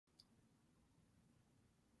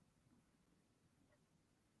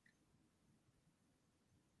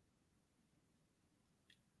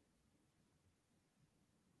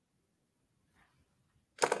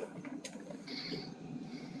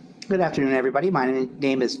Good afternoon, everybody. My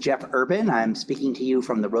name is Jeff Urban. I'm speaking to you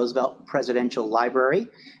from the Roosevelt Presidential Library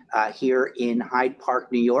here in Hyde Park,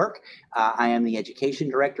 New York. I am the education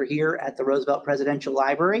director here at the Roosevelt Presidential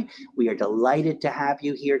Library. We are delighted to have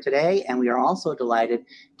you here today, and we are also delighted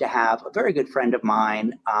to have a very good friend of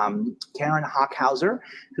mine, Karen Hockhauser,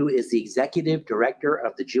 who is the executive director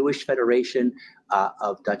of the Jewish Federation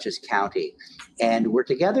of Dutchess County. And we're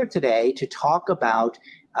together today to talk about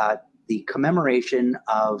the commemoration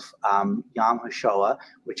of Yom HaShoah,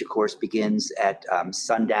 which of course begins at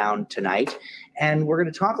sundown tonight. And we're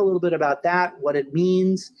going to talk a little bit about that, what it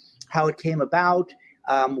means, how it came about,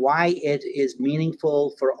 why it is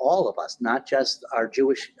meaningful for all of us, not just our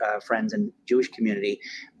Jewish friends and Jewish community,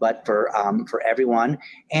 but for everyone.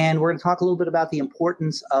 And we're going to talk a little bit about the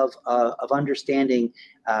importance of understanding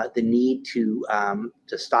the need to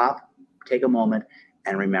stop, take a moment,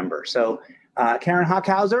 and remember. So Karen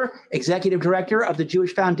Hockhauser, Executive Director of the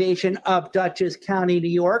Jewish Foundation of Dutchess County, New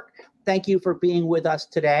York. Thank you for being with us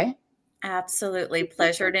today. Absolutely.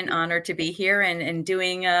 Pleasured and honored to be here and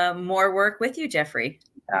doing more work with you, Jeffrey.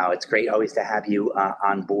 Oh, it's great always to have you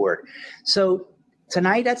on board. So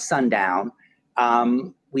tonight at sundown,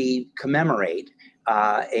 we commemorate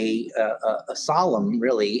a solemn,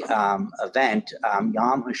 really, event,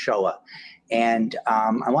 Yom HaShoah. And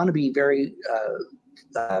I want to be very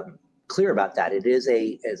clear about that. It is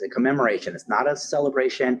a commemoration. It's not a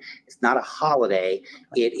celebration. It's not a holiday.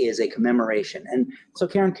 It is a commemoration. And so,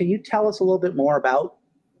 Karen, can you tell us a little bit more about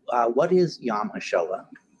what is Yom HaShoah?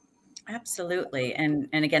 Absolutely. And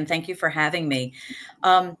again, thank you for having me.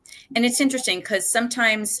 And it's interesting because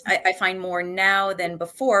sometimes I find more now than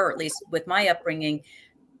before, or at least with my upbringing,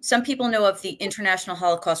 some people know of the International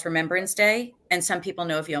Holocaust Remembrance Day, and some people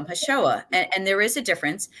know of Yom HaShoah, and there is a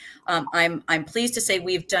difference. I'm pleased to say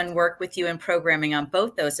we've done work with you in programming on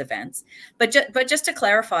both those events. But just to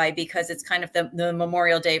clarify, because it's kind of the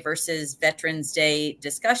Memorial Day versus Veterans Day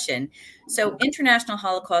discussion. So International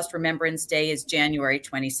Holocaust Remembrance Day is January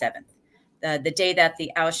 27th, the day that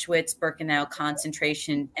the Auschwitz-Birkenau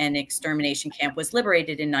concentration and extermination camp was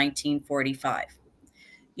liberated in 1945.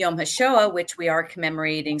 Yom HaShoah, which we are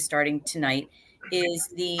commemorating starting tonight, is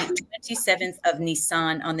the 27th of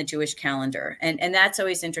Nisan on the Jewish calendar. And that's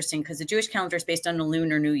always interesting because the Jewish calendar is based on the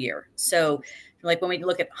Lunar New Year. So like when we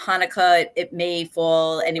look at Hanukkah, it may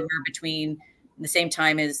fall anywhere between the same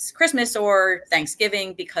time as Christmas or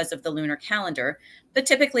Thanksgiving because of the lunar calendar. But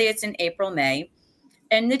typically it's in April, May.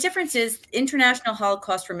 And the difference is International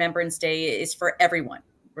Holocaust Remembrance Day is for everyone,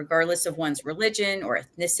 regardless of one's religion or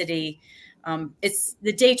ethnicity. It's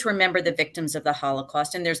the day to remember the victims of the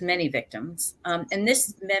Holocaust, and there's many victims. And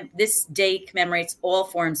this day commemorates all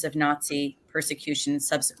forms of Nazi persecution and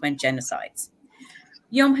subsequent genocides.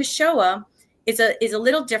 Yom HaShoah is a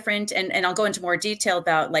little different, and I'll go into more detail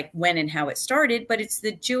about like when and how it started, but it's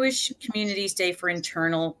the Jewish community's day for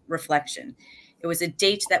internal reflection. It was a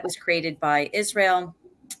date that was created by Israel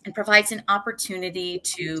and provides an opportunity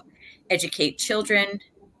to educate children,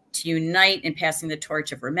 to unite in passing the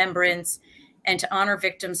torch of remembrance, and to honor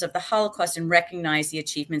victims of the Holocaust and recognize the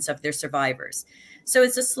achievements of their survivors. So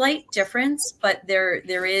it's a slight difference, but there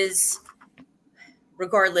is,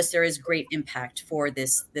 regardless, there is great impact for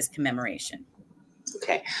this commemoration.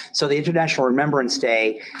 Okay, so the International Remembrance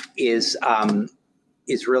Day is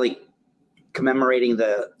really commemorating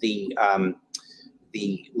the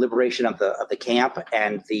liberation of the camp,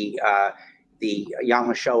 and the Yom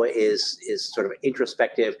HaShoah is sort of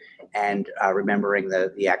introspective and remembering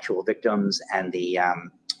the actual victims and the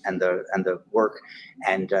work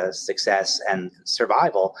and success and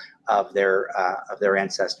survival of their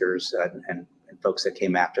ancestors and folks that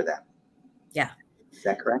came after them. Yeah, is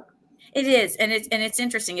that correct? It is, and it's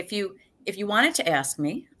interesting. If you wanted to ask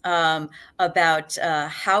me about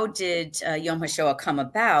how did Yom HaShoah come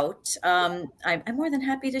about, I'm more than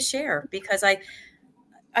happy to share, because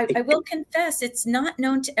I will confess it's not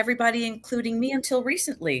known to everybody, including me, until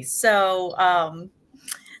recently. So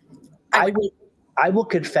I will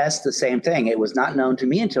confess the same thing. It was not known to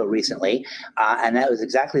me until recently, and that was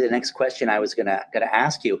exactly the next question I was gonna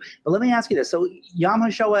ask you. But let me ask you this: so Yom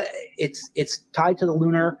HaShoah, it's tied to the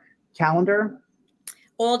lunar calendar.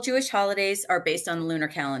 All Jewish holidays are based on the lunar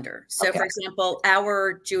calendar. So, okay. For example,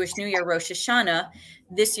 our Jewish New Year, Rosh Hashanah,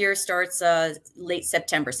 this year starts late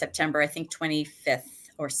September, I think 25th.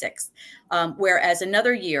 Or 6th, whereas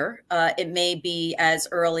another year it may be as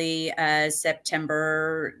early as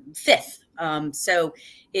September 5th. So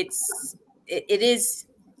it is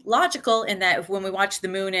logical in that when we watch the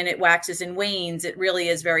moon and it waxes and wanes, it really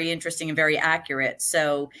is very interesting and very accurate.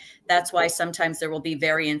 So that's why sometimes there will be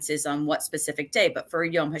variances on what specific day. But for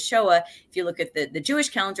Yom HaShoah, if you look at the Jewish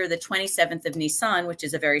calendar, the 27th of Nisan, which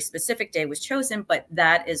is a very specific day, was chosen, but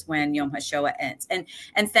that is when Yom HaShoah ends.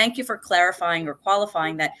 And thank you for clarifying or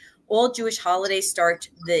qualifying that all Jewish holidays start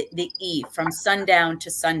the eve, from sundown to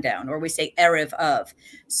sundown, or we say erev of.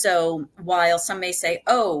 So while some may say,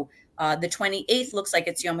 oh, the 28th looks like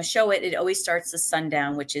it's Yom HaShoah, it always starts the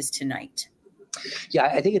sundown, which is tonight. Yeah,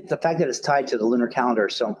 I think it's the fact that it's tied to the lunar calendar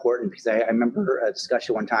is so important, because I remember a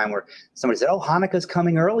discussion one time where somebody said, oh, Hanukkah's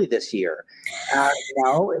coming early this year.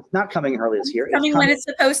 No, it's not coming early this year. It's coming when it's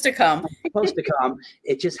supposed to come. It's supposed to come.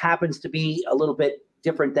 It just happens to be a little bit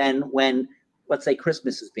different than when, let's say,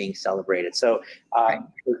 Christmas is being celebrated. So Right.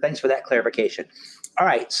 Thanks for that clarification. All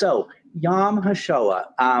right, so Yom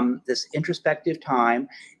HaShoah, this introspective time,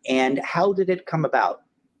 and how did it come about?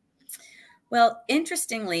 Well,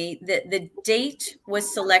 interestingly, the date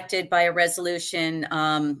was selected by a resolution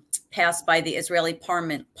passed by the Israeli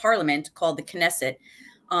parliament called the Knesset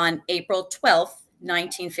on April 12th,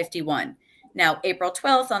 1951. Now, April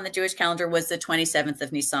 12th on the Jewish calendar was the 27th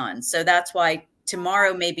of Nisan. So that's why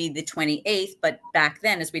tomorrow may be the 28th, but back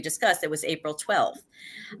then, as we discussed, it was April 12th.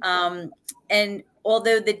 And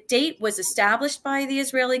although the date was established by the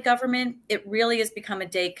Israeli government, it really has become a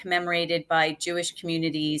day commemorated by Jewish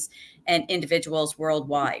communities and individuals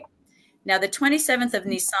worldwide. Now, the 27th of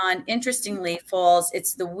Nisan, interestingly,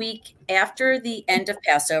 it's the week after the end of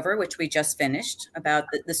Passover, which we just finished, about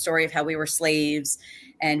the story of how we were slaves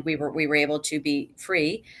and we were able to be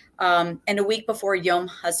free, and a week before Yom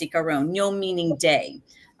HaZikaron, Yom meaning day.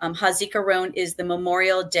 HaZikaron is the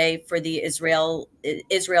memorial day for the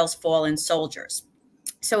Israel's fallen soldiers.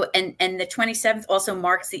 So, and the 27th also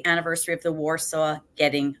marks the anniversary of the Warsaw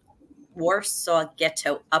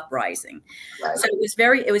Ghetto uprising. Right. So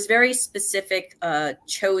it was very specific,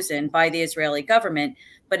 chosen by the Israeli government,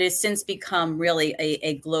 but it's since become really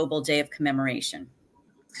a global day of commemoration.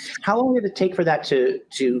 How long did it take for that to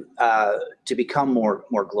become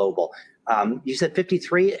more global? You said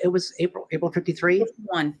 53. It was April 53.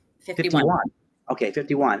 51. 51. Okay,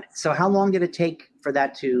 51. So how long did it take for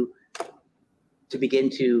that to begin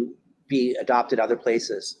to be adopted other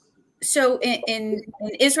places? So in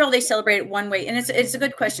Israel, they celebrate it one way, and it's a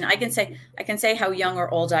good question. I can say how young or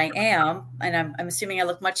old I am, and I'm assuming I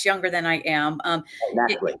look much younger than I am.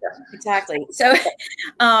 Exactly. So,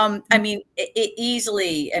 I mean,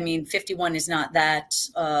 easily. I mean, 51 is not that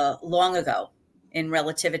long ago in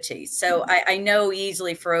relativity. So I know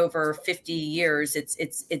easily for over 50 years,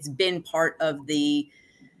 it's been part of the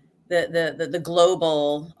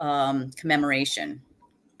global commemoration.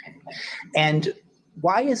 And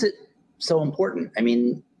why is it so important? I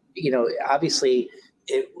mean, obviously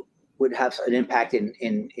it would have an impact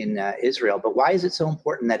in Israel, but why is it so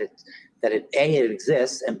important that it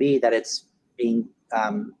exists, and B, that it's being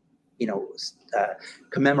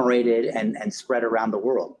commemorated and spread around the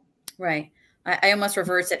world? Right. I almost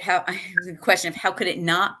reverse it. The question of how could it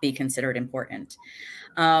not be considered important?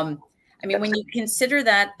 I mean, when you consider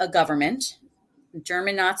that a government,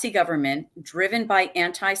 German Nazi government, driven by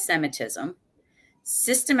anti-Semitism,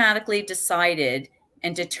 systematically decided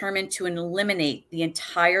and determined to eliminate the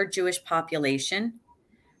entire Jewish population,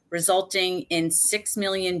 resulting in 6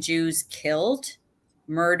 million Jews killed,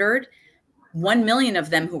 murdered, 1 million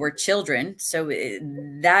of them who were children. So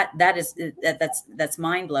that's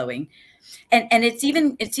mind-blowing. And it's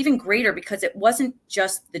even greater because it wasn't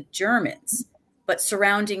just the Germans, but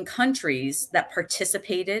surrounding countries that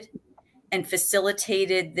participated and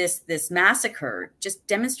facilitated this massacre. Just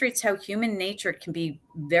demonstrates how human nature can be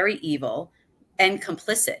very evil and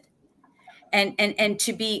complicit. And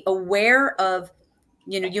to be aware of,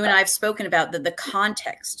 you and I have spoken about the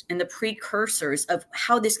context and the precursors of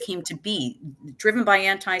how this came to be, driven by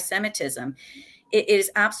anti-Semitism. It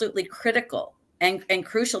is absolutely critical and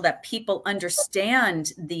crucial that people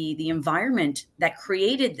understand the environment that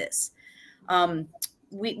created this.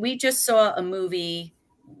 We just saw a movie,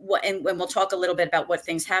 and we'll talk a little bit about what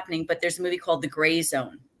things happening, but there's a movie called The Gray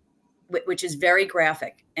Zone, which is very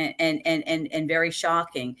graphic and very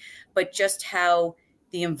shocking, but just how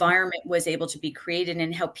the environment was able to be created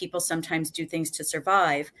and how people sometimes do things to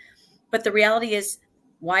survive. But the reality is,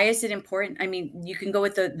 why is it important? I mean, you can go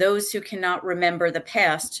with those who cannot remember the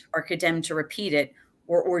past are condemned to repeat it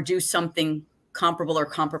or do something comparable or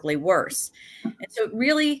comparably worse. And so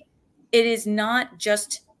really, it is not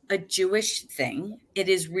just a Jewish thing. It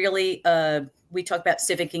is really, we talk about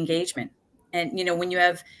civic engagement. And, when you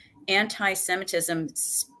have anti-Semitism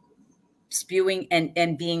spewing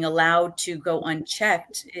and being allowed to go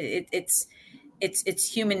unchecked, it's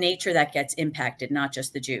human nature that gets impacted, not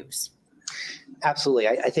just the Jews. Absolutely.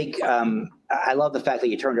 I think I love the fact that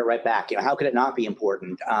you turned it right back. You know, how could it not be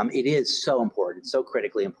important? It is so important, so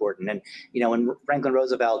critically important. And, you know, when Franklin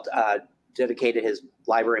Roosevelt dedicated his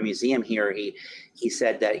library museum here, he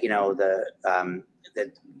said that, you know,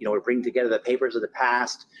 we bring together the papers of the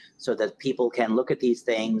past so that people can look at these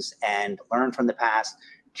things and learn from the past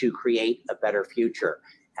to create a better future.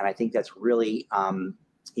 And I think that's really,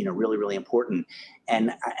 you know, really, really important.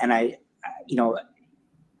 And I, you know,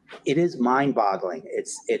 it is mind-boggling.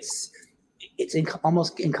 It's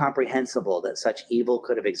almost incomprehensible that such evil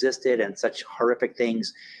could have existed and such horrific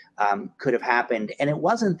things could have happened. And it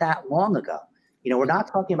wasn't that long ago. You know, we're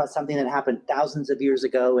not talking about something that happened thousands of years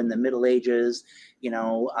ago in the Middle Ages. You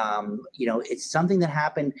know, it's something that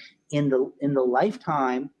happened in the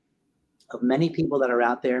lifetime of many people that are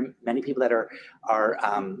out there, many people that are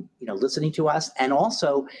you know, listening to us, and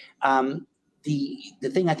also. The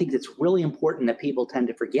thing I think that's really important that people tend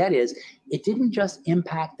to forget is it didn't just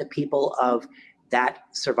impact the people of that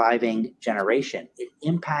surviving generation. It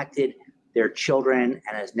impacted their children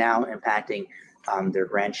and is now impacting their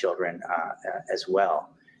grandchildren as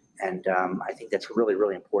well. And I think that's really,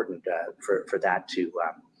 really important for that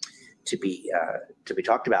to be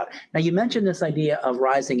talked about. Now, you mentioned this idea of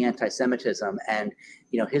rising anti-Semitism and,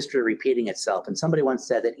 you know, history repeating itself. And somebody once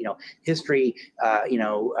said that, you know, history,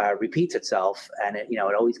 repeats itself, and it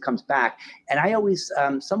always comes back. And I always,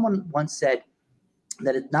 someone once said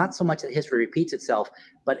that it's not so much that history repeats itself,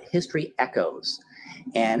 but history echoes.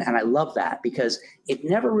 And I love that because it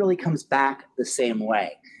never really comes back the same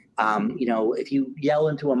way. You know, if you yell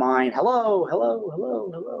into a mine, hello, hello,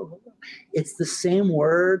 hello, hello, hello, it's the same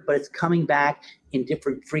word, but it's coming back in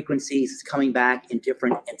different frequencies. It's coming back in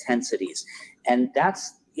different intensities. And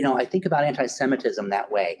that's, you know, I think about anti-Semitism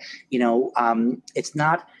that way. You know, it's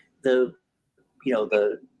not the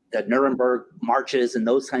Nuremberg marches and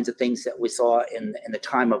those kinds of things that we saw in the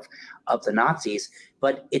time of the Nazis,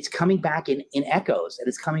 but it's coming back in echoes, and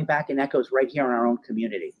it's coming back in echoes right here in our own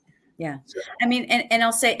community. Yeah. I mean, and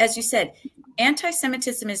I'll say, as you said,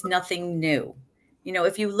 anti-Semitism is nothing new. You know,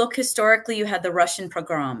 if you look historically, you had the Russian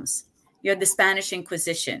pogroms, you had the Spanish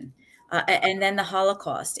Inquisition, and then the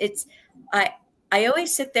Holocaust. I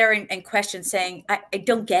always sit there and question, saying, I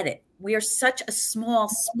don't get it. We are such a small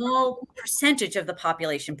percentage of the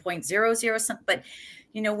population, 0.00 something. But,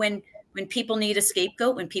 you know, when people need a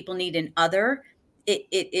scapegoat, when people need an other,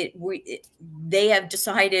 they have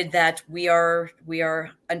decided that we are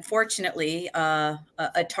unfortunately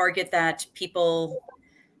a target that people,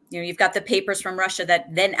 you know, you've got the papers from Russia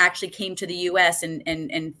that then actually came to the US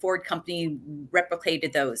and Ford Company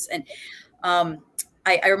replicated those. And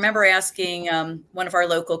I remember asking one of our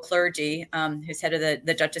local clergy, who's head of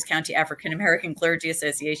the Dutchess County African American Clergy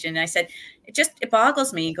Association, and I said, it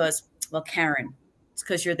boggles me. He goes, well, Karen, it's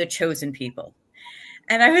because you're the chosen people.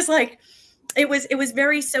 And I was like, it was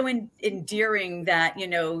very so endearing that, you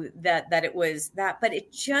know, that it was that, but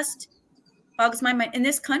it just boggles my mind. In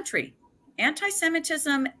this country,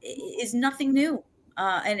 anti-Semitism is nothing new.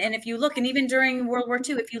 And if you look, and even during World War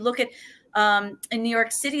II, if you look at in New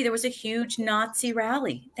York City, there was a huge Nazi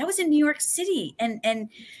rally. That was in New York City. And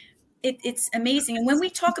it's amazing. And when we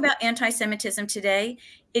talk about anti-Semitism today,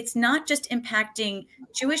 it's not just impacting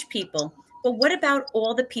Jewish people, but what about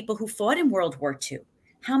all the people who fought in World War II?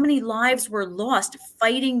 How many lives were lost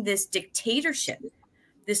fighting this dictatorship,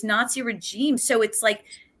 this Nazi regime? So it's like,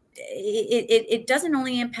 it doesn't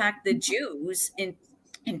only impact the Jews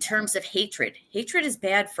in terms of hatred. Hatred is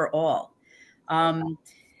bad for all.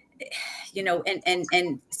 You know,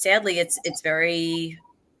 and sadly, it's very,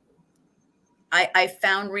 I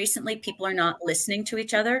found recently people are not listening to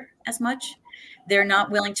each other as much. They're not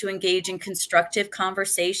willing to engage in constructive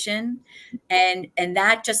conversation. And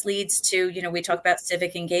that just leads to, you know, we talk about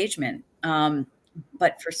civic engagement.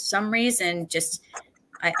 But for some reason, just,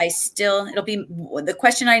 I still, it'll be the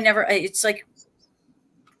question it's like,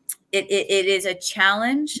 it is a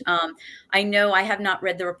challenge. I know I have not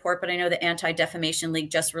read the report, but I know the Anti-Defamation League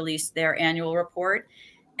just released their annual report.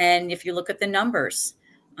 And if you look at the numbers,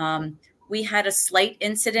 we had a slight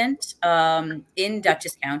incident in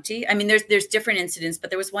Dutchess County. I mean, there's different incidents, but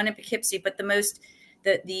there was one in Poughkeepsie. But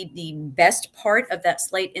the best part of that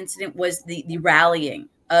slight incident was the rallying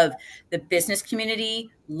of the business community,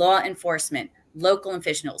 law enforcement, local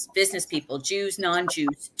officials, business people, Jews,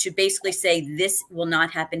 non-Jews, to basically say this will not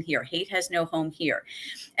happen here. Hate has no home here.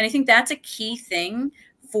 And I think that's a key thing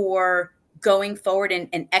for going forward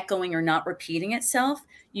and echoing or not repeating itself.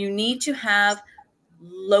 You need to have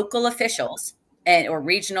local officials or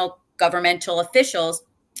regional governmental officials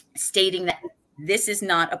stating that this is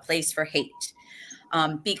not a place for hate,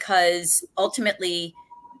 because ultimately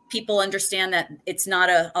people understand that it's not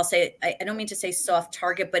a, I'll say, I don't mean to say soft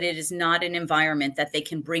target, but it is not an environment that they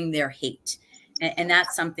can bring their hate. And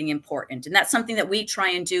that's something important. And that's something that we try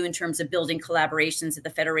and do in terms of building collaborations at the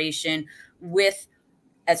Federation with,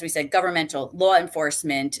 as we said, governmental, law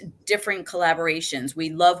enforcement, different collaborations. We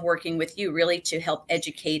love working with you really to help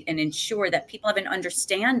educate and ensure that people have an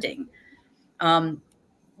understanding.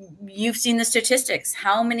 You've seen the statistics.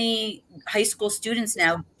 How many high school students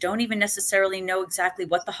now don't even necessarily know exactly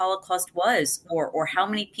what the Holocaust was, or how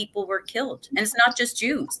many people were killed? And it's not just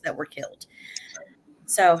Jews that were killed.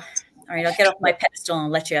 So, all right, I'll get off my pedestal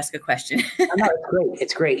and let you ask a question. No, it's great.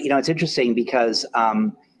 It's great. It's interesting because,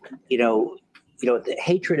 the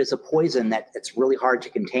hatred is a poison that's really hard to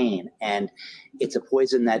contain, and it's a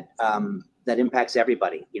poison that impacts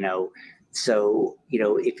everybody. So,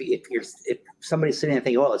 if somebody's sitting there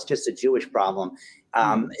thinking, oh, it's just a Jewish problem,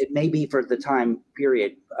 it may be for the time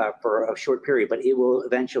period, for a short period, but it will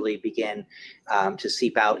eventually begin to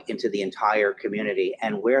seep out into the entire community.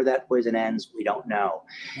 And where that poison ends, we don't know.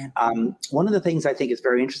 One of the things I think is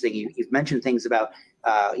very interesting, you've mentioned things about,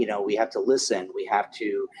 we have to listen, we have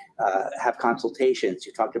to have consultations.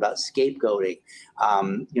 You talked about scapegoating.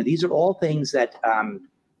 These are all things that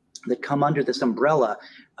come under this umbrella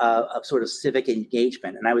of sort of civic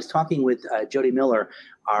engagement. And I was talking with Jody Miller,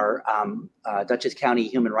 our Dutchess County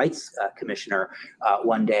Human Rights Commissioner,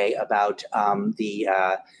 one day about the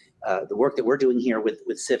work that we're doing here with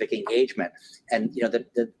civic engagement. And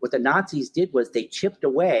what the Nazis did was they chipped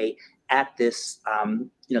away at this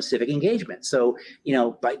civic engagement. So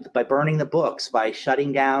by burning the books, by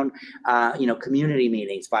shutting down community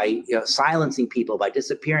meetings, by silencing people, by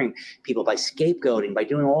disappearing people, by scapegoating, by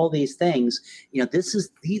doing all these things, this is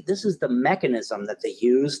the mechanism that they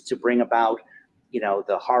used to bring about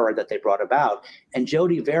the horror that they brought about. And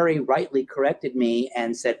Jody very rightly corrected me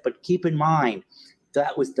and said, but keep in mind,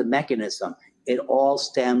 that was the mechanism. It all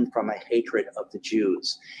stemmed from a hatred of the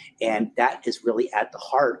Jews. And that is really at the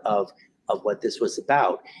heart of what this was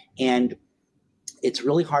about. And it's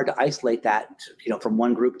really hard to isolate that, from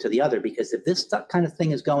one group to the other, because if this kind of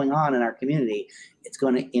thing is going on in our community, it's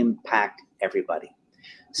going to impact everybody.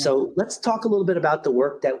 So let's talk a little bit about the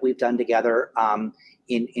work that we've done together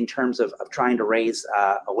in terms of trying to raise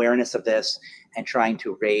awareness of this and trying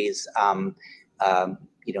to raise,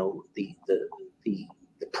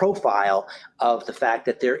 the profile of the fact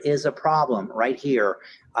that there is a problem right here,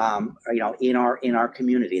 in our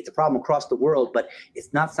community. It's a problem across the world, but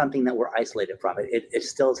it's not something that we're isolated from. It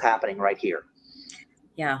still is happening right here.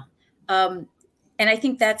 Yeah. And I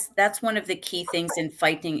think that's one of the key things in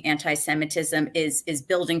fighting anti-Semitism is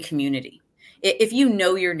building community. If you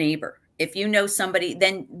know your neighbor, if you know somebody,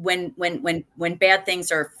 then when bad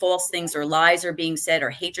things or false things or lies are being said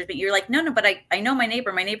or hatred, but you're like, no, but I know my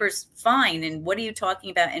neighbor's fine. And what are you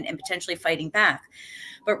talking about? And potentially fighting back.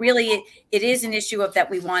 But really it is an issue of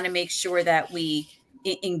that we want to make sure that we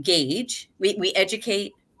engage, we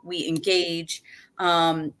educate, we engage.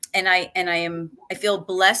 And I feel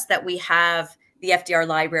blessed that we have the FDR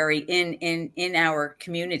library in our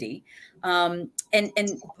community. And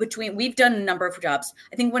we've done a number of jobs.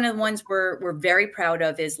 I think one of the ones we're very proud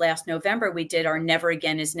of is last November, we did our Never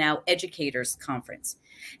Again Is Now Educators Conference.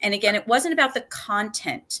 And again, it wasn't about the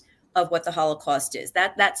content of what the Holocaust is.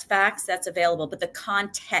 That's facts, that's available, but the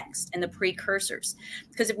context and the precursors.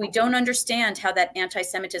 Because if we don't understand how that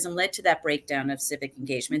anti-Semitism led to that breakdown of civic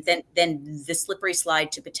engagement, then the slippery slide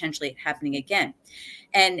to potentially it happening again.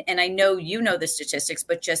 And I know you know the statistics,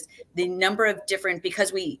 but just the number of different,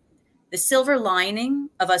 because the silver lining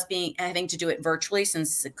of us having to do it virtually,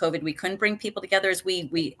 since COVID, we couldn't bring people together, is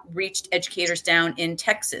we reached educators down in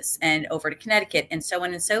Texas and over to Connecticut and so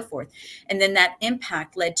on and so forth. And then that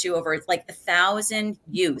impact led to over like 1,000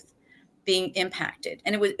 youth being impacted.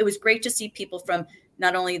 And it was great to see people from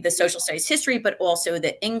not only the social studies history, but also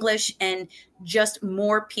the English, and just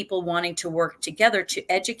more people wanting to work together to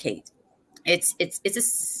educate. I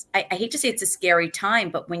hate to say it's a scary time,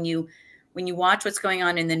 but when you watch what's going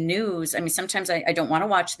on in the news, I mean, sometimes I don't want to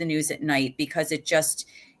watch the news at night because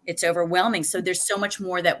it's overwhelming. So there's so much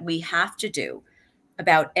more that we have to do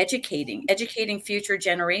about educating future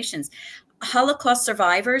generations. Holocaust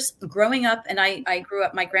survivors growing up, and I grew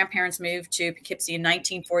up, my grandparents moved to Poughkeepsie in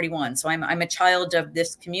 1941. So I'm a child of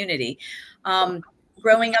this community.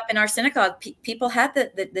 Growing up in our synagogue, people had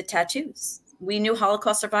the tattoos. We knew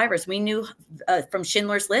Holocaust survivors. We knew from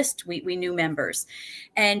Schindler's List, we knew members.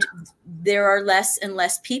 And there are less and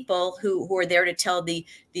less people who are there to tell the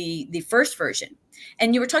first version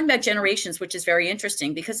And you were talking about generations, which is very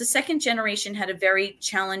interesting because the second generation had a very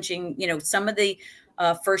challenging, some of the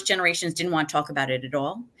first generations didn't want to talk about it at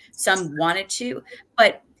all. Some wanted to,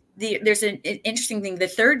 but there's an interesting thing. The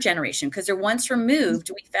third generation, because they're once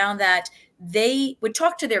removed, we found that they would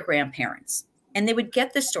talk to their grandparents and they would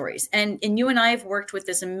get the stories. And you and I have worked with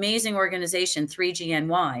this amazing organization,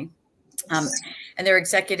 3GNY, and their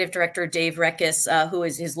executive director, Dave Reckis, who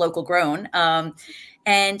is his local grown.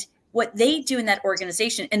 And what they do in that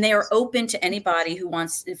organization, and they are open to anybody who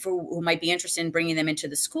who might be interested in bringing them into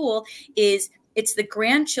the school, is it's the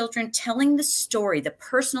grandchildren telling the story, the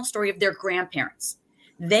personal story of their grandparents.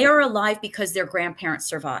 They are alive because their grandparents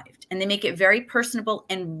survived, and they make it very personable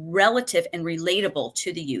and relative and relatable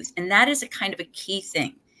to the youth. And that is a kind of a key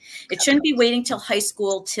thing. It shouldn't be waiting till high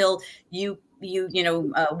school, till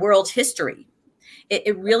world history.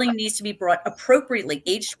 It really needs to be brought appropriately,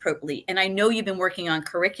 aged appropriately. And I know you've been working on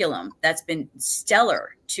curriculum that's been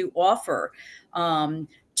stellar to offer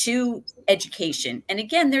to education. And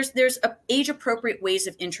again, there's age appropriate ways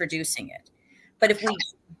of introducing it. But if we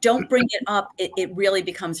don't bring it up, it really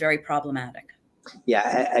becomes very problematic.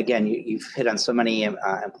 Yeah, again, you've hit on so many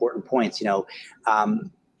important points.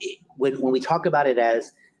 When we talk about it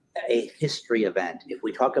as a history event, if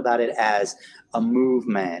we talk about it as a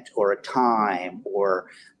movement or a time or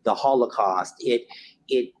the Holocaust,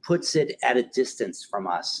 it puts it at a distance from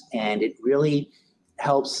us, and it really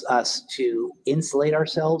helps us to insulate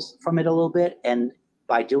ourselves from it a little bit. And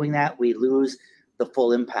by doing that, we lose the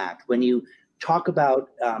full impact. When you talk about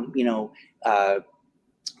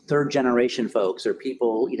third generation folks or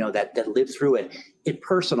people that live through it, it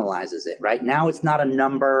personalizes it. Right now, it's not a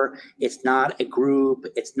number, it's not a group,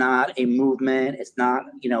 it's not a movement, it's not,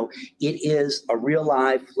 it is a real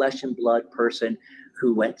live flesh and blood person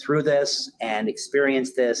who went through this and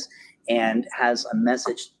experienced this and has a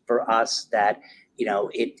message for us that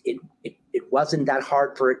it wasn't that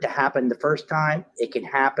hard for it to happen the first time. It can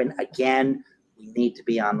happen again. We need to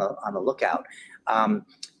be on the lookout.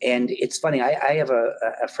 And it's funny. I have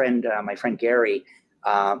a friend, my friend Gary,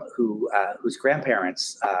 whose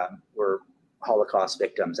grandparents were Holocaust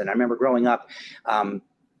victims. And I remember growing up,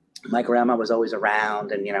 my grandma was always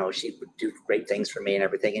around, and she would do great things for me and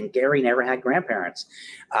everything. And Gary never had grandparents.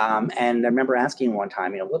 And I remember asking one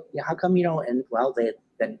time, how come And well,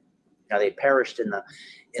 they perished in the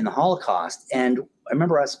Holocaust. And I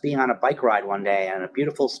remember us being on a bike ride one day on a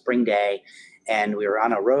beautiful spring day, and we were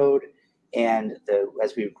on a road, and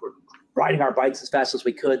as we were riding our bikes as fast as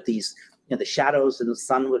we could, these the shadows and the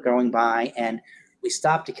sun were going by, and we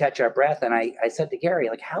stopped to catch our breath. And I said to Gary,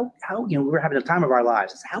 like, how we were having the time of our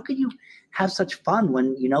lives. I said, how could you have such fun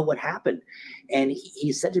when you know what happened? And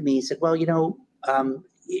he said to me, he said, well,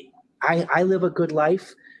 I live a good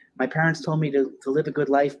life. My parents told me to live a good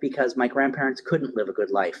life because my grandparents couldn't live a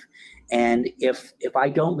good life. And if I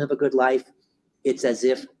don't live a good life, it's as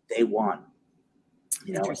if they won.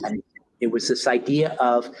 And it was this idea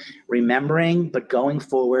of remembering, but going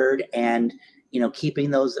forward and, keeping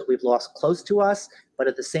those that we've lost close to us, but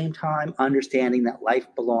at the same time, understanding that life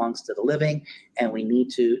belongs to the living, and we need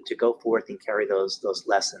to go forth and carry those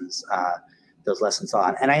lessons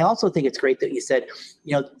on. And I also think it's great that you said,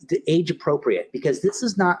 the age appropriate, because this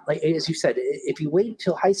is not, like, as you said, if you wait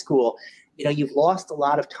until high school, you've lost a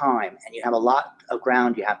lot of time and you have a lot of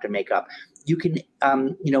ground you have to make up. You can,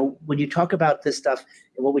 when you talk about this stuff,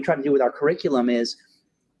 and what we try to do with our curriculum is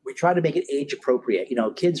we try to make it age appropriate.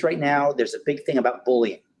 Kids right now, there's a big thing about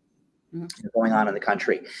bullying going on in the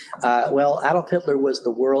country. Well, Adolf Hitler was the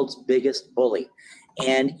world's biggest bully.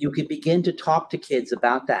 And you can begin to talk to kids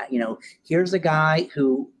about that. Here's a guy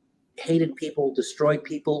who hated people, destroyed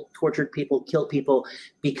people, tortured people, killed people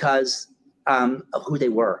because of who they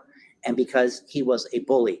were and because he was a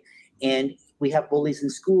bully. And we have bullies in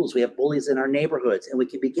schools, we have bullies in our neighborhoods, and we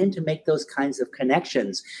can begin to make those kinds of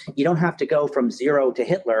connections. You don't have to go from zero to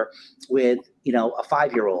Hitler with, a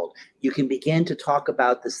 5-year-old. You can begin to talk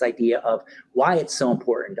about this idea of why it's so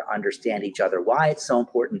important to understand each other, why it's so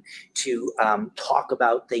important to talk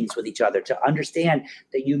about things with each other, to understand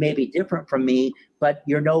that you may be different from me, but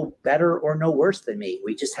you're no better or no worse than me.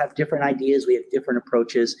 We just have different ideas, we have different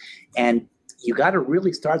approaches, and you got to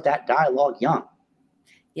really start that dialogue young.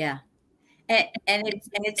 Yeah. And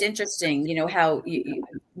it's interesting, how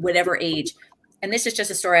whatever age, and this is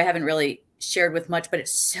just a story I haven't really shared with much, but it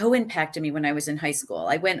so impacted me when I was in high school.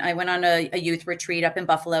 I went on a youth retreat up in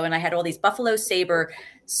Buffalo, and I had all these Buffalo Sabre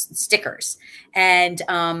stickers. And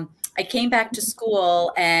I came back to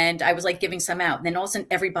school and I was like giving some out. And then all of a sudden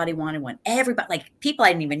everybody wanted one. Everybody, like people I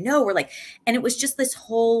didn't even know were like, and it was just this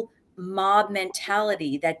whole mob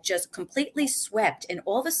mentality that just completely swept. And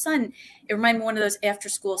all of a sudden, it reminded me of one of those after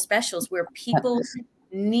school specials where people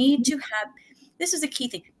need to have, this is a key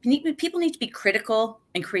thing. People need to be critical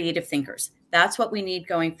and creative thinkers. That's what we need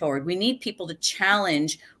going forward. We need people to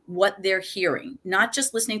challenge what they're hearing, not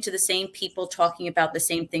just listening to the same people talking about the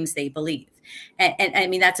same things they believe. And I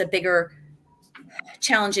mean, that's a bigger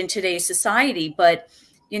challenge in today's society, but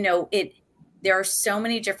you know, there are so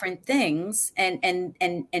many different things, and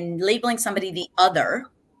labeling somebody the other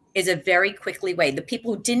is a very quickly way. The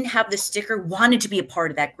people who didn't have the sticker wanted to be a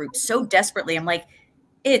part of that group so desperately. I'm like,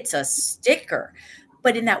 it's a sticker.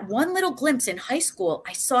 But in that one little glimpse in high school,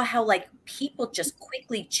 I saw how like people just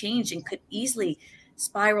quickly change and could easily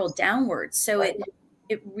spiral downwards. So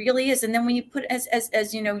it really is. And then when you put,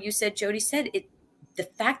 as you know, you said, Jody said, the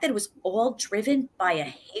fact that it was all driven by a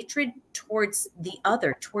hatred towards the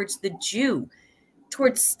other, towards the Jew,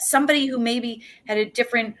 towards somebody who maybe had a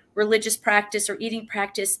different religious practice or eating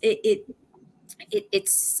practice,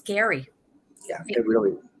 it's scary. Yeah, it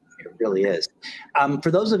really is. For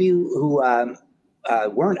those of you who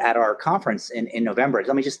weren't at our conference in November,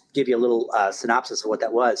 let me just give you a little synopsis of what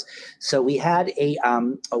that was. So we had a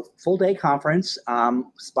full day conference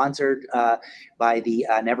sponsored by the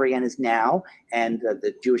Never Again Is Now, and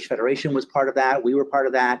the Jewish Federation was part of that. We were part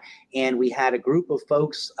of that, and we had a group of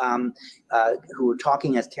folks who were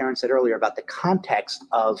talking, as Karen said earlier, about the context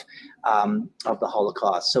of the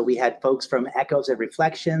Holocaust. So we had folks from Echoes and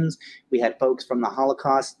Reflections. We had folks from the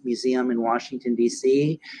Holocaust Museum in Washington,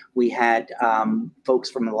 D.C. We had folks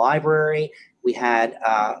from the library. We had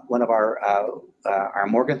one of our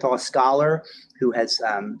Morgenthau scholar who has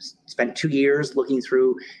spent 2 years looking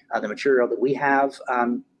through the material that we have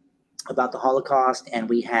about the Holocaust, and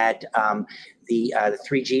we had the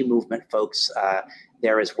 3G movement folks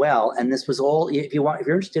there as well. And this was all, if you're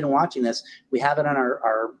interested in watching this, we have it on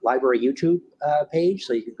our library YouTube page,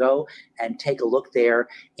 so you can go and take a look there.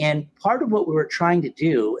 And part of what we were trying to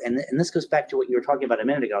do, and this goes back to what you were talking about a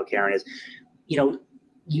minute ago, Karen, is, you know,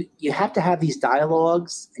 you have to have these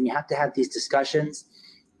dialogues and you have to have these discussions,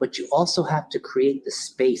 but you also have to create the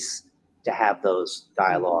space to have those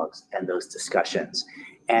dialogues and those discussions.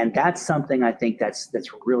 And that's something I think that's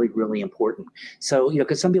really, really important. So, you know,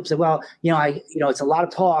 because some people say, well, it's a lot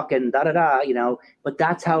of talk and but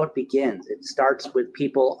that's how it begins. It starts with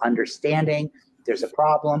people understanding there's a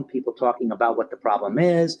problem, people talking about what the problem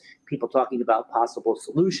is, people talking about possible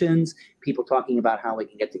solutions, people talking about how we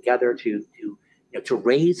can get together to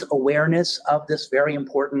raise awareness of this very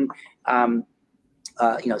important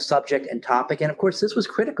subject and topic. And of course, this was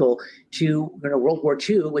critical to World War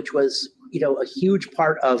II, which was a huge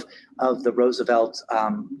part of the Roosevelt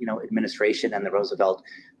administration and the Roosevelt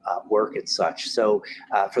work and such. So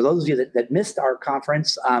for those of you that missed our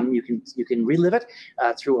conference, you can relive it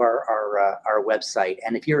through our website.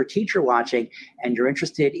 And if you're a teacher watching and you're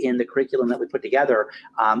interested in the curriculum that we put together,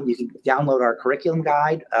 you can download our curriculum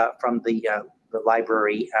guide from the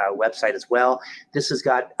library website as well. This has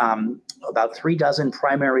got about 36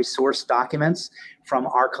 primary source documents from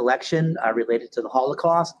our collection related to the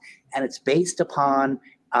Holocaust, and it's based upon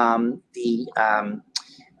the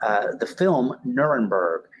film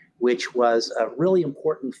Nuremberg, which was a really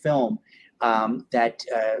important film that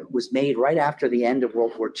was made right after the end of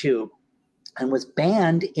World War II and was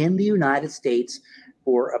banned in the United States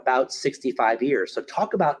for about 65 years. So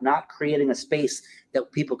talk about not creating a space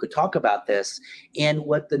that people could talk about this. And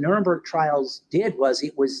what the Nuremberg trials did was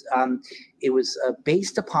it was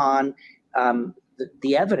based upon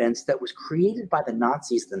the evidence that was created by the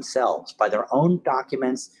Nazis themselves, by their own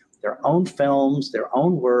documents, their own films, their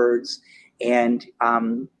own words, and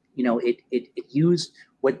it used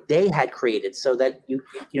what they had created, so that you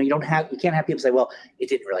can't have people say, well, it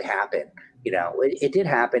didn't really happen. It did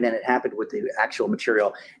happen, and it happened with the actual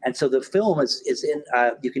material. And so the film is in,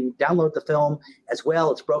 you can download the film as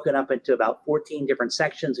well. It's broken up into about 14 different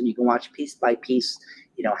sections, and you can watch piece by piece,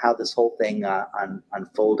 how this whole thing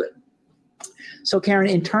unfolded. So Karen,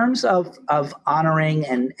 in terms of honoring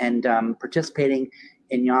and participating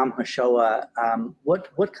in Yom HaShoah,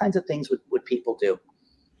 what kinds of things would people do?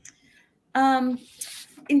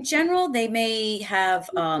 In general, they may have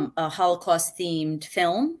a Holocaust-themed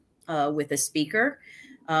film with a speaker.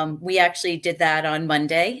 We actually did that on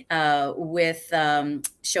Monday with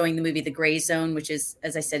showing the movie The Gray Zone, which is,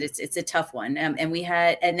 as I said, it's a tough one.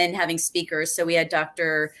 And then having speakers. So we had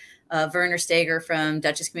Dr. Werner Steger from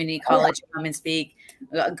Dutchess Community College come and speak,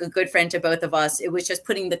 a good friend to both of us. It was just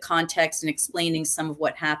putting the context and explaining some of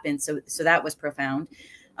what happened. So that was profound.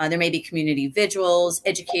 There may be community vigils,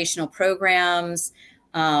 educational programs.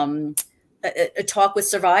 a talk with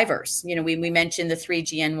survivors. You know, we mentioned the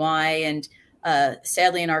 3GNY, and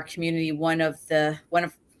sadly in our community, one of a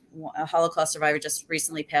Holocaust survivor just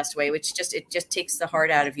recently passed away, which it just takes the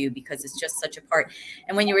heart out of you, because it's just such a part.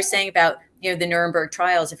 And when you were saying about, you know, the Nuremberg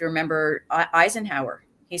trials, if you remember Eisenhower,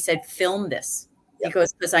 he said, film this. Yep. He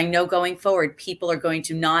goes, because I know going forward, people are going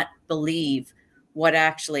to not believe what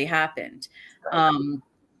actually happened. Right.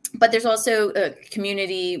 But there's also a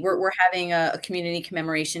community, we're having a community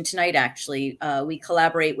commemoration tonight, actually. We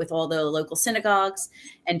collaborate with all the local synagogues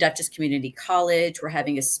and Dutchess Community College. We're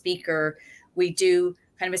having a speaker. We do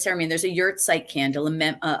kind of a ceremony. There's a yurtzeit candle,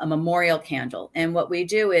 a memorial candle. And what we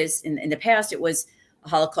do is, in the past, it was a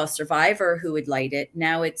Holocaust survivor who would light it.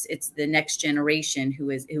 Now it's the next generation who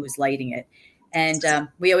is lighting it. And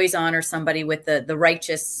we always honor somebody with the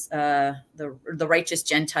righteous, the righteous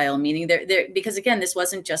Gentile, meaning because again, this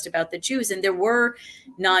wasn't just about the Jews, and there were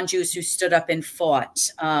non-Jews who stood up and fought.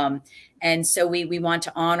 And so we want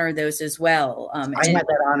to honor those as well. I had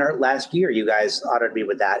that honor last year. You guys honored me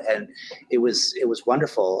with that, and it was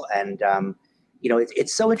wonderful. And you know,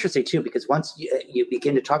 it's so interesting too, because once you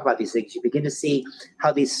begin to talk about these things, you begin to see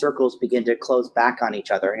how these circles begin to close back on each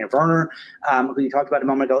other. And Werner, who you talked about a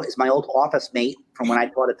moment ago, is my old office mate from when I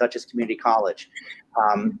taught at Dutchess Community College.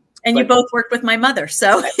 And you both worked with my mother,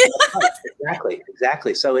 so exactly.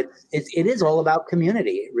 So it is all about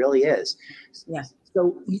community. It really is. Yeah.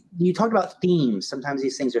 So you talked about themes. Sometimes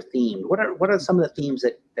these things are themed. What are some of the themes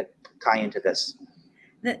that tie into this?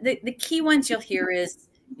 The key ones you'll hear is,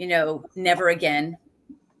 you know, never again,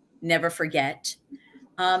 never forget.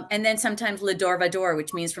 And then sometimes le dor vador,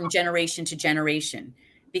 which means from generation to generation.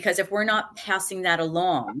 Because if we're not passing that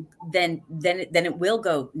along, then it will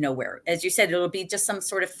go nowhere. As you said, it'll be just some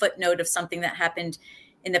sort of footnote of something that happened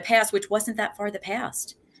in the past, which wasn't that far the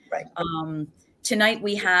past. Right. Tonight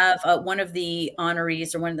we have one of the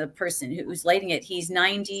honorees, or one of the person who's lighting it. He's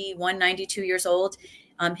 91, 92 years old.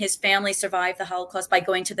 His family survived the Holocaust by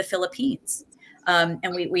going to the Philippines.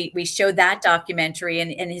 And we showed that documentary,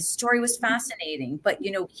 and his story was fascinating. But,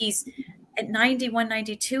 you know, he's at 91,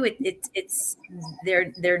 92,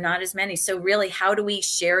 they're not as many. So really, how do we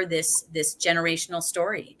share this generational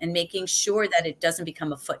story and making sure that it doesn't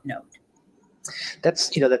become a footnote?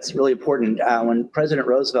 That's really important. When President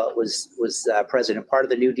Roosevelt was president, part of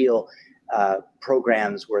the New Deal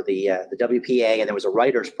programs were the WPA, and there was a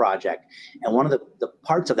writers project, and one of the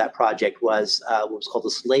parts of that project was what was called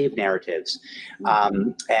the slave narratives.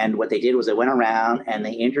 And what they did was they went around and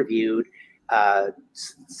they interviewed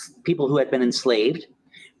people who had been enslaved,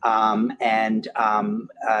 because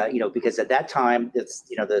at that time, the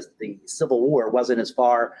Civil War wasn't as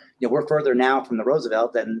far. We're further now from the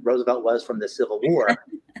Roosevelt than Roosevelt was from the Civil War.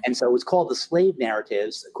 And so it was called the slave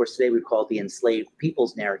narratives. Of course, today we call it the enslaved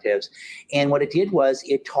people's narratives. And what it did was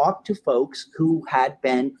it talked to folks who had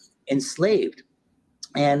been enslaved.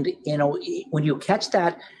 And, when you catch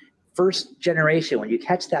that first generation, when you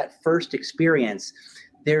catch that first experience,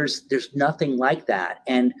 there's nothing like that.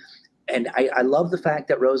 And I love the fact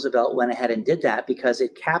that Roosevelt went ahead and did that, because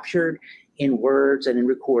it captured in words and in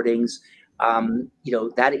recordings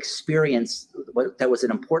that experience that was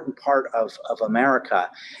an important part of America.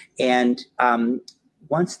 And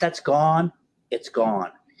once that's gone, it's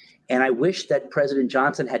gone. And I wish that President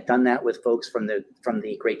Johnson had done that with folks from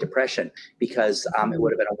the Great Depression, because it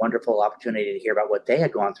would have been a wonderful opportunity to hear about what they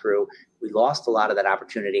had gone through. We lost a lot of that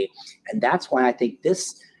opportunity. And that's why I think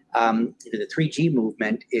this, the 3G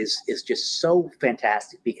movement is just so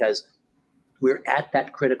fantastic, because we're at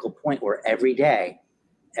that critical point where every day,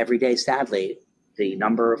 sadly, the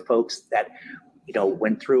number of folks that,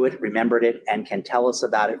 went through it, remembered it, and can tell us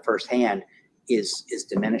about it firsthand is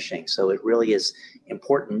diminishing. So it really is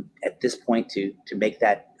important at this point to make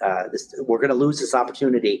that, we're going to lose this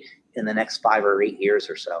opportunity in the next 5 or 8 years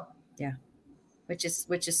or so. Yeah. Which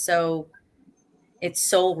is so, it's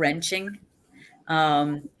soul wrenching.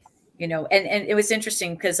 And it was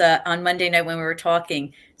interesting because on Monday night when we were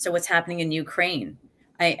talking, so what's happening in Ukraine?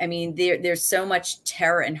 I mean, there's so much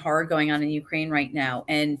terror and horror going on in Ukraine right now.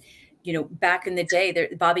 And, back in the day,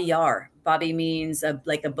 Baba Yar, Bobby means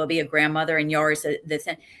like a bubby, a grandmother, and Yar is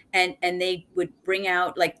and they would bring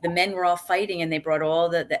out, like, the men were all fighting, and they brought all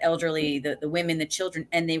the elderly, the women, the children,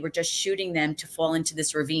 and they were just shooting them to fall into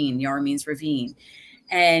this ravine. Yar means ravine.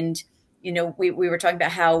 And we were talking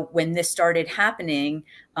about how when this started happening,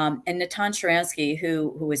 and Natan Sharansky, who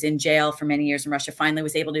was in jail for many years in Russia, finally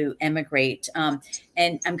was able to emigrate.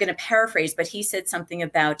 And I'm going to paraphrase, but he said something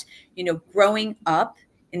about, growing up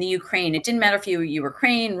in the Ukraine, it didn't matter if you were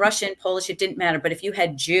Ukraine, Russian, Polish, it didn't matter. But if you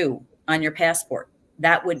had Jew on your passport,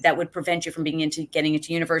 that would prevent you from getting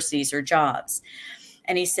into universities or jobs.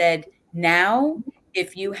 And he said, Now,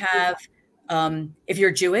 if you have, if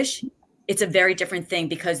you're Jewish, it's a very different thing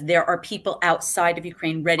because there are people outside of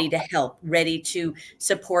Ukraine ready to help, ready to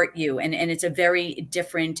support you. And it's a very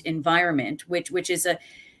different environment, which is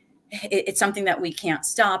it's something that we can't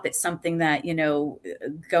stop. It's something that,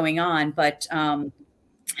 going on, but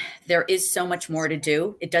there is so much more to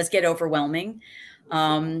do. It does get overwhelming.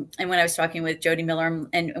 And when I was talking with Jody Miller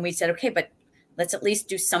and we said, okay, but let's at least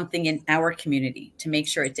do something in our community to make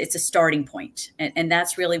sure it's a starting point. And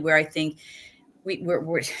that's really where I think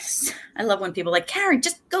we're I love when people are like, Karen,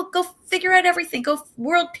 just go figure out everything, go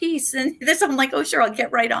world peace. And this, I'm like, oh, sure, I'll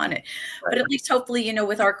get right on it. Right. But at least hopefully,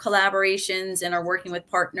 with our collaborations and our working with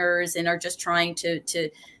partners and are just trying to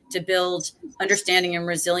build understanding and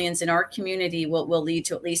resilience in our community will lead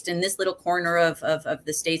to, at least in this little corner of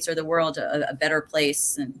the States or the world, a better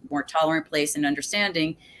place and more tolerant place and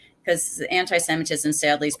understanding, because anti-Semitism,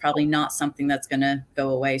 sadly, is probably not something that's going to go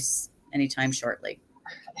away anytime shortly.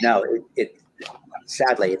 No,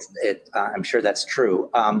 sadly, I'm sure that's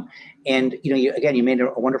true. And, again, you made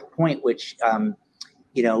a wonderful point, which,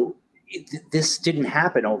 this didn't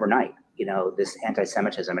happen overnight. This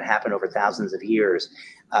anti-Semitism, it happened over thousands of years.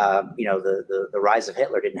 The rise of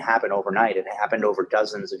Hitler didn't happen overnight. It happened over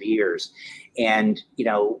dozens of years. And,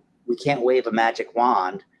 we can't wave a magic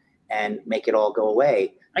wand and make it all go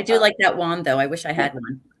away. I do like that wand, though. I wish I had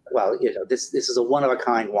one. Well, this is a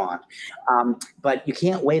one-of-a-kind wand, but you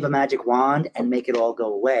can't wave a magic wand and make it all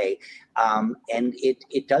go away. And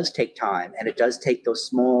it does take time, and it does take those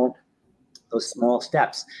small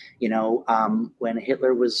steps. When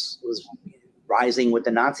Hitler was rising with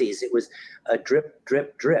the Nazis, it was a drip,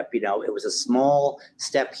 drip, drip. It was a small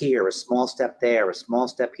step here, a small step there, a small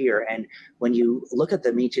step here. And when you look at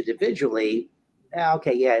them each individually,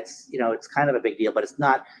 okay, yeah, it's kind of a big deal, but it's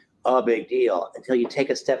not a big deal until you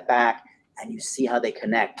take a step back and you see how they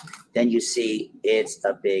connect. Then you see it's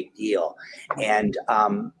a big deal. And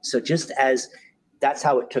so just as that's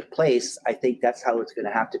how it took place, I think that's how it's going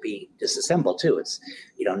to have to be disassembled too. It's,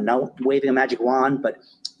 no waving a magic wand, but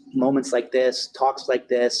moments like this, talks like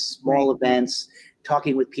this, small events,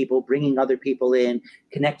 talking with people, bringing other people in,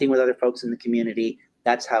 connecting with other folks in the community.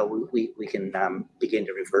 That's how we can begin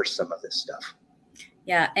to reverse some of this stuff.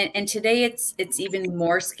 Yeah, and today it's even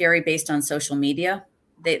more scary based on social media.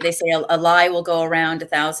 They say a lie will go around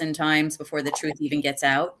 1,000 times before the truth even gets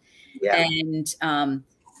out. Yeah.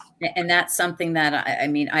 And that's something that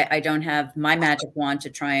I don't have my magic wand to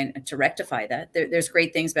try to rectify that. There's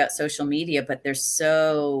great things about social media, but it's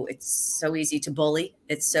so easy to bully.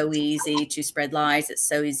 It's so easy to spread lies. It's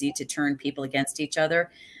so easy to turn people against each other.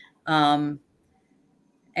 And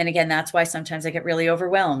again, that's why sometimes I get really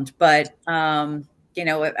overwhelmed. But I've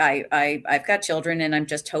got children, and I'm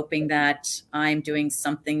just hoping that I'm doing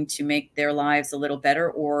something to make their lives a little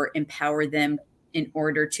better or empower them in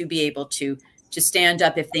order to be able to stand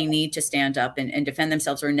up if they need to stand up and defend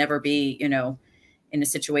themselves, or never be, in a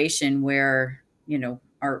situation where,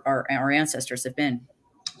 our ancestors have been.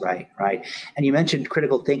 Right. And you mentioned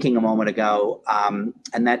critical thinking a moment ago,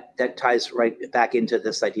 and that ties right back into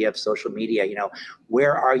this idea of social media.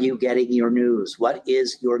 Where are you getting your news? What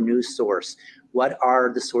is your news source? What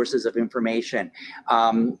are the sources of information?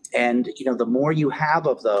 And, the more you have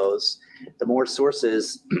of those, the more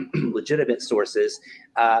sources, legitimate sources,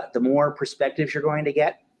 the more perspectives you're going to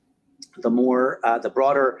get, the more, the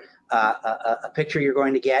broader a picture you're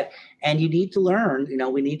going to get. And you need to learn,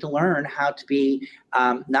 we need to learn how to be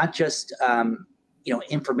not just,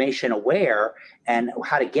 information aware and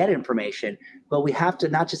how to get information, but we have to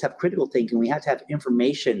not just have critical thinking, we have to have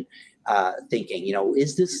information thinking.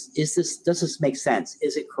 Does this make sense?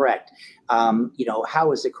 Is it correct?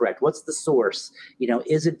 How is it correct? What's the source?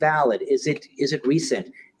 Is it valid? Is it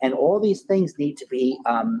recent? And all these things need to be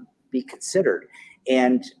considered.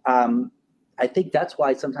 And I think that's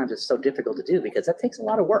why sometimes it's so difficult to do, because that takes a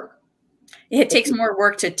lot of work. It takes more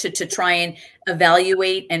work to try and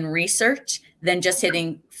evaluate and research than just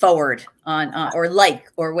hitting forward on or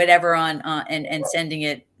like or whatever on and sending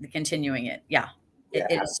it, continuing it. Yeah, it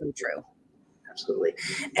is so true. Absolutely.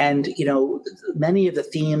 And, many of the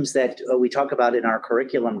themes that we talk about in our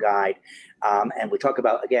curriculum guide, and we talk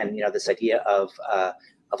about, again, this idea of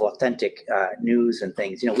authentic news and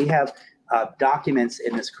things. We have documents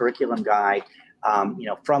in this curriculum guide,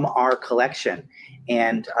 from our collection.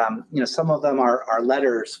 And, some of them are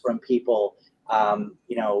letters from people,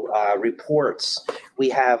 reports. We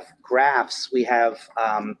have graphs. We have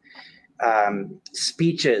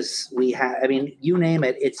speeches. We have, you name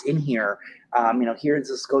it, it's in here. Here it's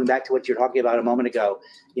just going back to what you're talking about a moment ago,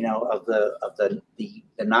 of the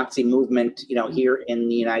Nazi movement, here in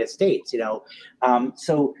the United States,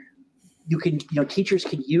 so teachers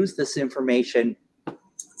can use this information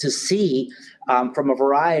to see from a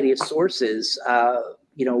variety of sources,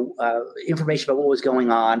 information about what was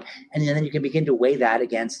going on, and then you can begin to weigh that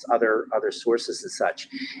against other sources and such.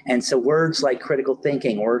 And so words like critical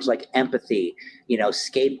thinking, words like empathy,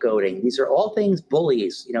 scapegoating, these are all things,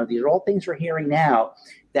 bullies, these are all things we're hearing now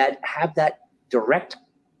that have that direct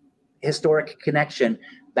historic connection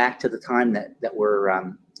back to the time that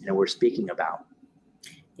we're speaking about.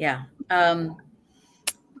 Yeah. And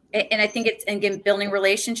I think it's, again, building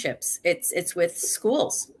relationships. It's with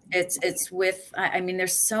schools. It's with, I mean,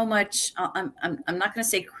 there's so much, I'm not going to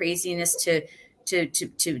say craziness to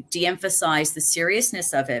de-emphasize the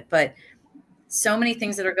seriousness of it, but so many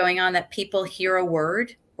things that are going on that people hear a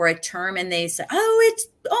word or a term and they say,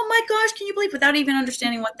 oh my gosh, can you believe, without even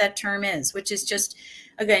understanding what that term is, which is just,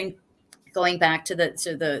 again, going back to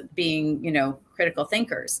the being, critical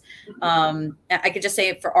thinkers. I could just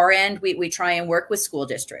say for our end, we try and work with school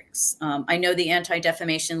districts. I know the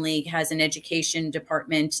Anti-Defamation League has an education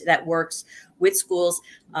department that works with schools.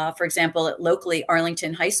 For example, locally,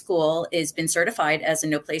 Arlington High School has been certified as a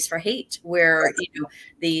no place for hate, where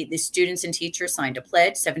the students and teachers signed a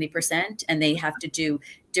pledge, 70%, and they have to do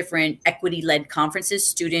different equity-led conferences,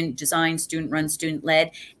 student design, student-run,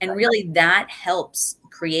 student-led, and really that helps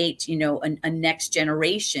create, a next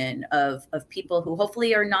generation of people who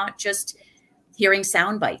hopefully are not just hearing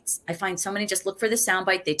sound bites. I find so many just look for the sound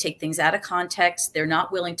bite. They take things out of context. They're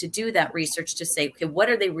not willing to do that research to say, okay, what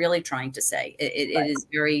are they really trying to say? It is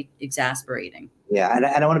very exasperating. Yeah, and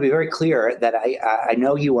I want to be very clear that I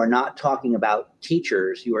know you are not talking about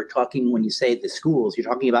teachers. You are talking, when you say the schools,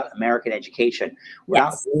 you're talking about American education. We're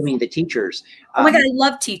not blaming the teachers. Oh my God, I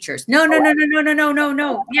love teachers. No. Yeah. I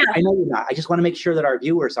know you're not. I just want to make sure that our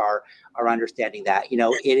viewers are understanding that. It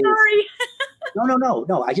is. Sorry.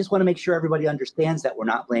 No. I just want to make sure everybody understands that we're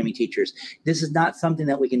not blaming teachers. This is not something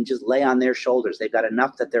that we can just lay on their shoulders. They've got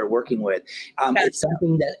enough that they're working with. It's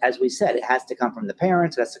something that, as we said, it has to come from the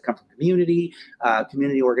parents. It has to come from community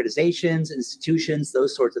organizations, institutions,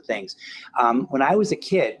 those sorts of things. When I was a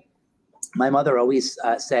kid, my mother always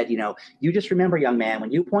said, you just remember, young man,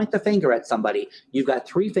 when you point the finger at somebody, you've got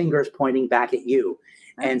three fingers pointing back at you.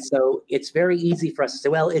 And so it's very easy for us to say,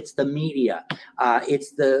 well, it's the media,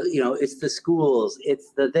 it's the schools,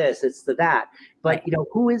 it's the this, it's the that. But,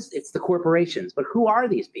 it's the corporations. But who are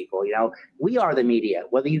these people? We are the media.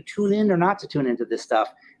 Whether you tune in or not to tune into this stuff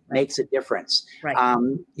makes a difference. Right.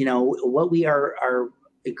 What we are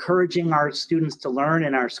encouraging our students to learn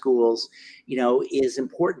in our schools, is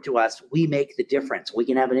important to us. We make the difference. We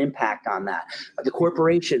can have an impact on that. But the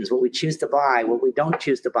corporations, what we choose to buy, what we don't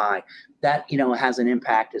choose to buy, that, has an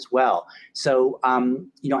impact as well. So,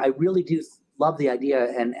 I really do love the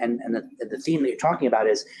idea and the theme that you're talking about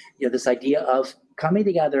is, this idea of coming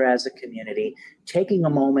together as a community, taking a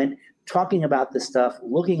moment, talking about this stuff,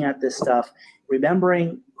 looking at this stuff,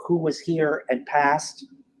 remembering who was here and passed,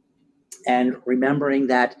 and remembering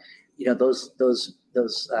that, those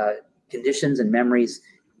conditions and memories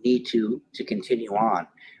need to continue on,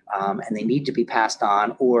 and they need to be passed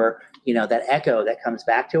on, or that echo that comes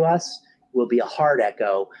back to us will be a hard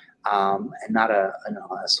echo, and not a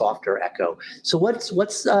softer echo. So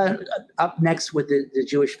what's up next with the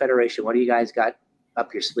Jewish Federation? What do you guys got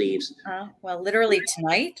up your sleeves? Well, literally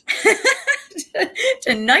tonight.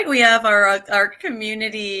 Tonight we have our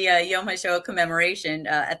community Yom HaShoah commemoration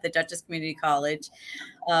at the Dutchess Community College.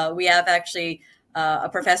 We have actually a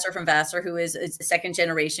professor from Vassar who is a second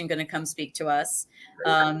generation going to come speak to us.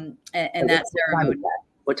 And that ceremony.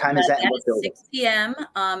 What time is that? At 6 p.m.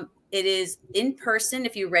 It is in person.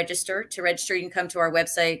 If you register, you can come to our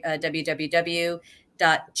website,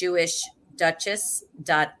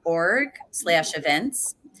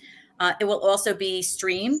 www.jewishdutchess.org/events. It will also be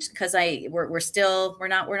streamed because we're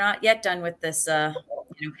not yet done with this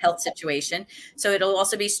health situation. So it'll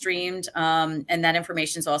also be streamed, and that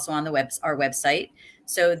information is also on our website.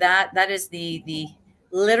 So that is the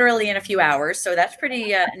literally in a few hours. So that's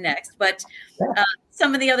pretty next. But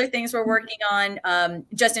some of the other things we're working on,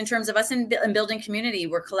 just in terms of us in building community,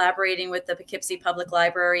 we're collaborating with the Poughkeepsie Public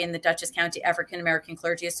Library and the Dutchess County African American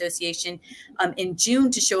Clergy Association in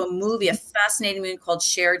June to show a movie, a fascinating movie called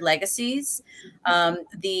Shared Legacies.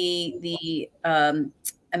 The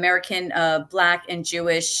American Black and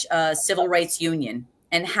Jewish Civil Rights Union,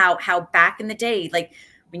 and how back in the day, like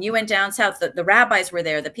when you went down south, the rabbis were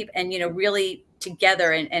there, the people, and really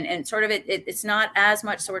together, and sort of it's not as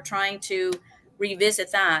much. So we're trying to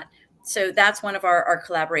revisit that, So that's one of our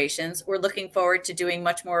collaborations. We're looking forward to doing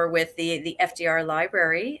much more with the FDR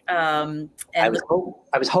library. I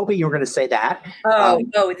was hoping you were going to say that.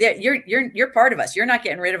 You're part of us. You're not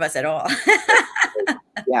getting rid of us at all.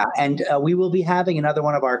 Yeah, and we will be having another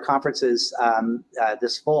one of our conferences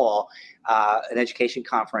this fall, an education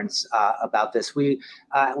conference about this. We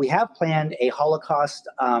have planned a Holocaust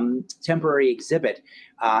temporary exhibit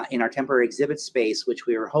in our temporary exhibit space, which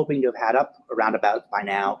we were hoping to have had up around about by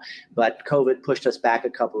now, but COVID pushed us back a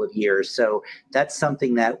couple of years. So that's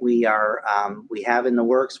something that we have in the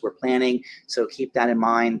works. We're planning, so keep that in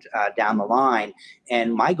mind down the line.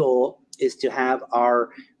 And my goal is to have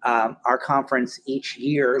our conference each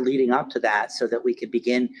year leading up to that, so that we can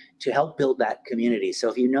begin to help build that community.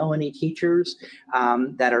 So if you know any teachers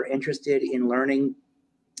that are interested in learning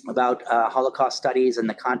about Holocaust studies and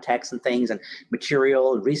the context and things and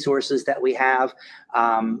material and resources that we have,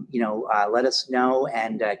 let us know,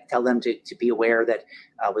 and tell them to be aware that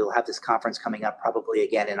we'll have this conference coming up probably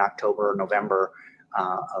again in October or November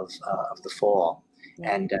of the fall.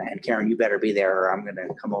 Yeah. And Karen, you better be there, or I'm going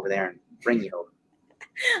to come over there and bring you over.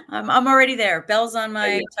 I'm already there. Bells on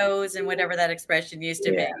my toes, and whatever that expression used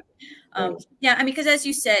to be. Yeah, I mean, because as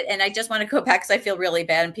you said, and I just want to go back because I feel really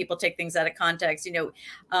bad and people take things out of context.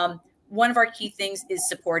 One of our key things is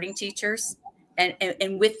supporting teachers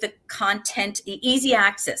and with the content, easy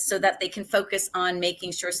access, so that they can focus on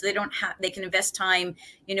making sure, so they can invest time,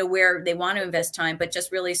 where they want to invest time, but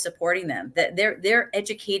just really supporting them, that they're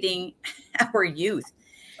educating our youth.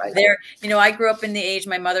 I grew up in the age,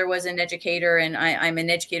 my mother was an educator, and I'm an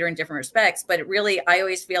educator in different respects, but I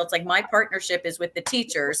always feel it's like my partnership is with the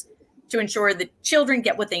teachers to ensure the children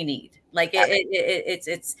get what they need. Like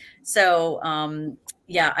it's so,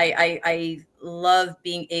 I love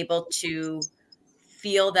being able to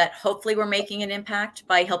feel that hopefully we're making an impact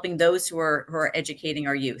by helping those who are educating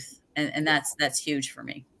our youth. And that's huge for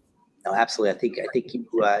me. No, absolutely. I think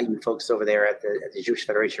you folks over there at the Jewish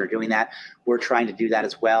Federation are doing that. We're trying to do that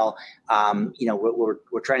as well. What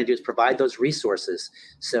we're trying to do is provide those resources.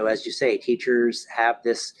 So as you say, teachers have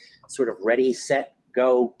this sort of ready, set,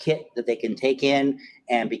 go kit that they can take in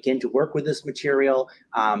and begin to work with this material.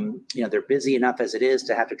 They're busy enough as it is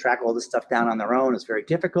to have to track all this stuff down on their own. It's very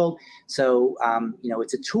difficult. So,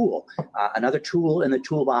 it's a tool, another tool in the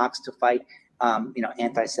toolbox to fight,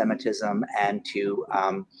 anti-Semitism, and to,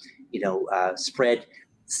 spread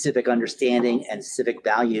civic understanding and civic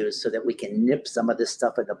values, so that we can nip some of this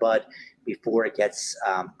stuff in the bud before it gets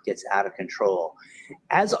out of control.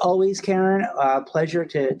 As always, Karen, pleasure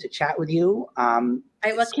to chat with you. Can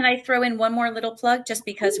I throw in one more little plug, just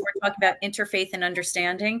because we're talking about interfaith and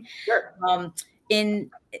understanding? Sure. In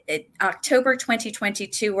October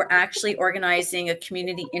 2022, we're actually organizing a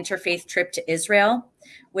community interfaith trip to Israel,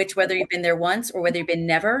 which, whether you've been there once or whether you've been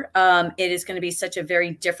never, it is going to be such a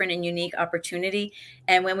very different and unique opportunity.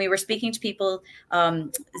 And when we were speaking to people,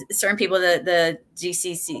 certain people, the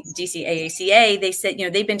DCAACA, they said,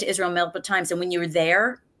 they've been to Israel multiple times. And when you're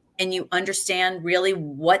there and you understand really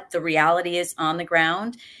what the reality is on the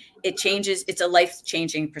ground, it changes. It's a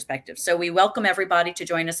life-changing perspective. So we welcome everybody to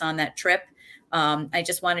join us on that trip. I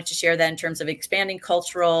just wanted to share that in terms of expanding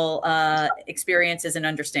cultural experiences and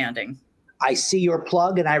understanding. I see your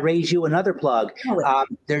plug, and I raise you another plug.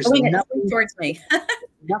 There's nothing towards me.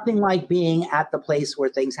 Nothing like being at the place where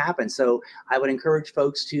things happen. So I would encourage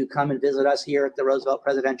folks to come and visit us here at the Roosevelt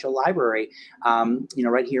Presidential Library,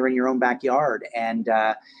 right here in your own backyard, and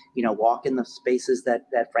walk in the spaces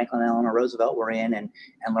that Franklin and Eleanor Roosevelt were in, and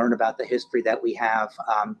learn about the history that we have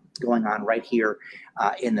going on right here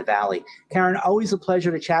in the Valley. Karen, always a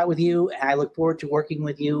pleasure to chat with you. I look forward to working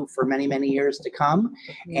with you for many, many years to come.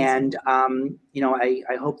 And,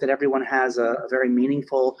 I hope that everyone has a very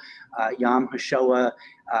meaningful Yom HaShoah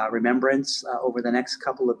remembrance over the next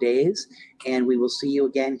couple of days. And we will see you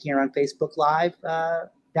again here on Facebook Live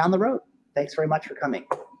down the road. Thanks very much for coming.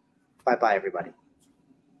 Bye-bye, everybody.